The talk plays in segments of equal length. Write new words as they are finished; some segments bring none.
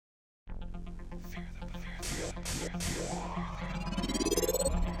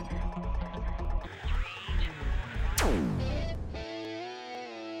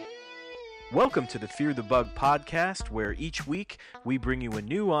Welcome to the Fear the Bug podcast, where each week we bring you a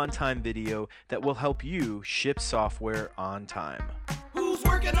new on-time video that will help you ship software on time. Who's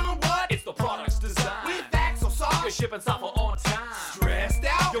working on what? It's the product's design. With AxleSoft. You're shipping software on time. Stressed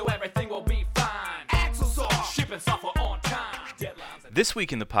out? Yo, everything will be fine. AxleSoft. Shipping software on time. Deadlines and This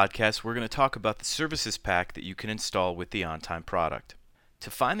week in the podcast, we're going to talk about the services pack that you can install with the OnTime product. To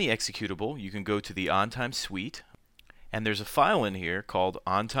find the executable, you can go to the OnTime suite, and there's a file in here called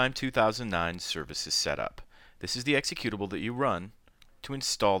OnTime 2009 Services Setup. This is the executable that you run to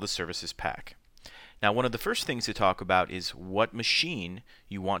install the services pack. Now, one of the first things to talk about is what machine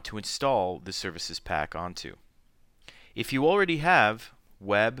you want to install the services pack onto. If you already have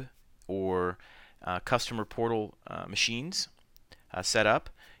web or customer portal machines set up,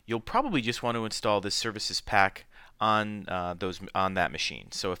 you'll probably just want to install this services pack on that machine.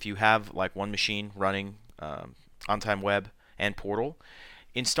 So if you have like one machine running OnTime Web and Portal,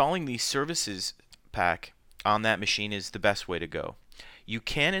 installing the services pack on that machine is the best way to go. You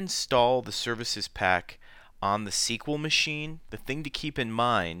can install the services pack on the SQL machine. The thing to keep in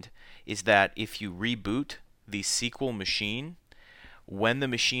mind is that if you reboot the SQL machine, when the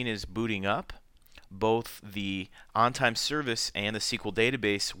machine is booting up, both the OnTime service and the SQL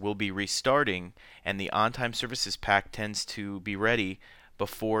database will be restarting, and the OnTime services pack tends to be ready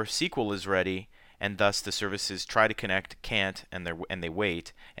before SQL is ready, and thus the services try to connect, can't, and they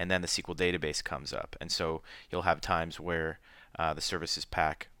wait, and then the SQL database comes up. And so you'll have times where the services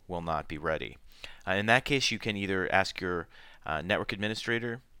pack will not be ready. In that case, you can either ask your network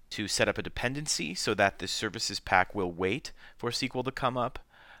administrator to set up a dependency so that the services pack will wait for SQL to come up,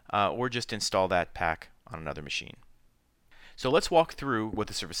 or just install that pack on another machine. So let's walk through what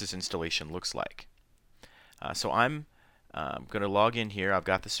the services installation looks like. So I'm going to log in here. I've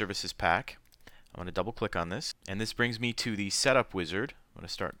got the services pack. I'm going to double click on this, and this brings me to the setup wizard. I'm going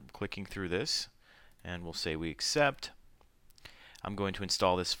to start clicking through this, and we'll say we accept. I'm going to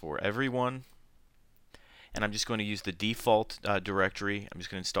install this for everyone, and I'm just going to use the default directory. I'm just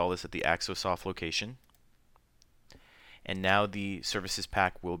going to install this at the AxleSoft location, and now the services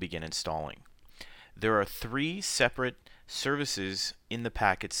pack will begin installing. There are 3 separate services in the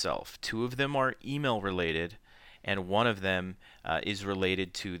pack itself. 2 of them are email related, and 1 of them is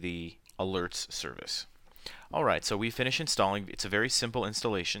related to the alerts service. Alright, so we finish installing. It's a very simple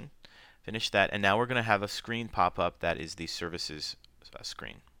installation. Finish that, and now we're going to have a screen pop up that is the services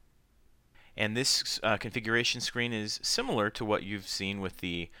screen. And this configuration screen is similar to what you've seen with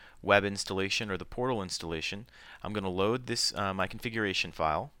the web installation or the portal installation. I'm going to load this my configuration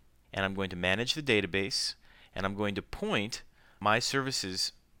file, and I'm going to manage the database, and I'm going to point my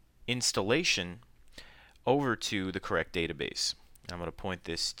services installation over to the correct database. I'm going to point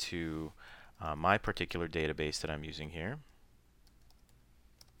this to my particular database that I'm using here.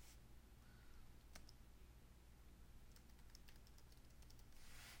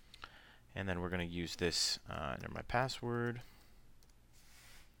 And then we're going to use this enter my password,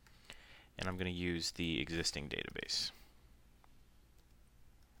 and I'm going to use the existing database.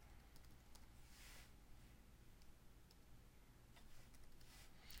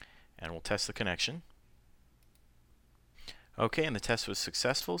 And we'll test the connection. Okay, and the test was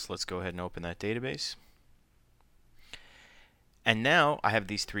successful, so let's go ahead and open that database. And now I have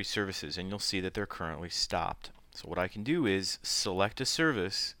these 3 services, and you'll see that they're currently stopped. So what I can do is select a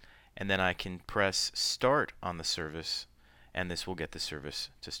service, and then I can press start on the service, and this will get the service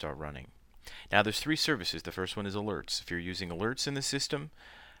to start running. Now there's 3 services. The first one is alerts. If you're using alerts in the system,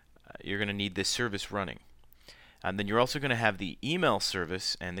 you're going to need this service running. And then you're also going to have the email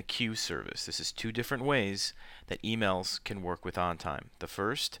service and the queue service. This is 2 different ways that emails can work with OnTime. The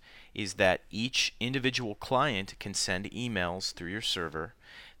first is that each individual client can send emails through your server.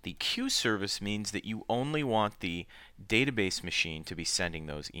 The queue service means that you only want the database machine to be sending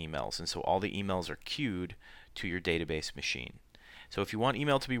those emails, and so all the emails are queued to your database machine. So if you want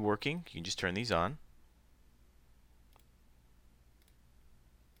email to be working, you can just turn these on.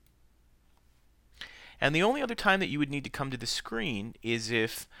 And the only other time that you would need to come to the screen is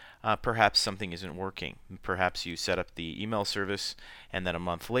if perhaps something isn't working. Perhaps you set up the email service, and then a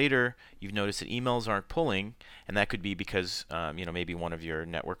month later you've noticed that emails aren't pulling, and that could be because maybe one of your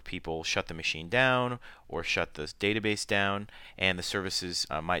network people shut the machine down or shut the database down, and the services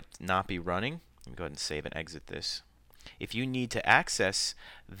might not be running. Let me go ahead and save and exit this. If you need to access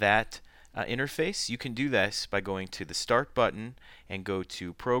that interface, you can do this by going to the Start button and go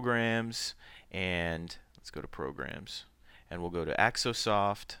to Programs, and let's go to Programs, and we'll go to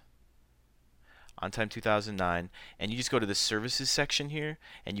AxleSoft, OnTime 2009, and you just go to the services section here,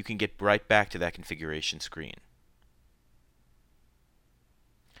 and you can get right back to that configuration screen.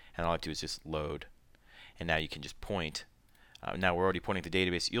 And all I have to do is just load. And now you can just point. Now we're already pointing to the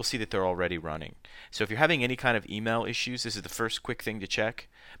database. You'll see that they're already running. So if you're having any kind of email issues, this is the first quick thing to check.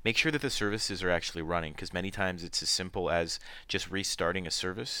 Make sure that the services are actually running, because many times it's as simple as just restarting a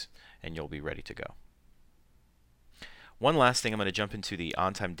service, and you'll be ready to go. One last thing, I'm going to jump into the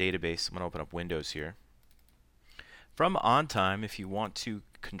OnTime database. I'm going to open up Windows here. From OnTime, if you want to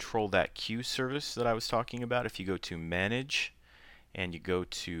control that queue service that I was talking about, if you go to Manage and you go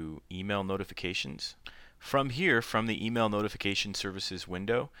to Email Notifications, from here, from the Email Notification Services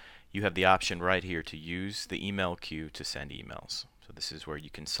window, you have the option right here to use the email queue to send emails. So this is where you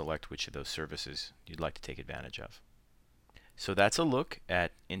can select which of those services you'd like to take advantage of. So that's a look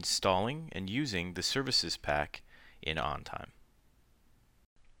at installing and using the Services Pack in OnTime.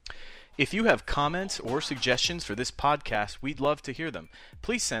 If you have comments or suggestions for this podcast, we'd love to hear them.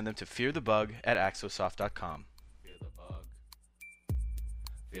 Please send them to fearthebug@axosoft.com. Fear the bug.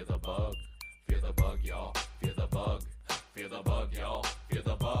 Fear the bug. Fear the bug, y'all. Fear the bug. Fear the bug, y'all. Fear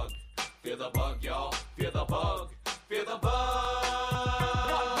the bug. Fear the bug, y'all. Fear the bug. Fear the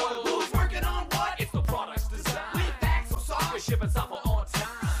bug. Who's working on what? It's the product's design. With AXOSoft. We're shipping software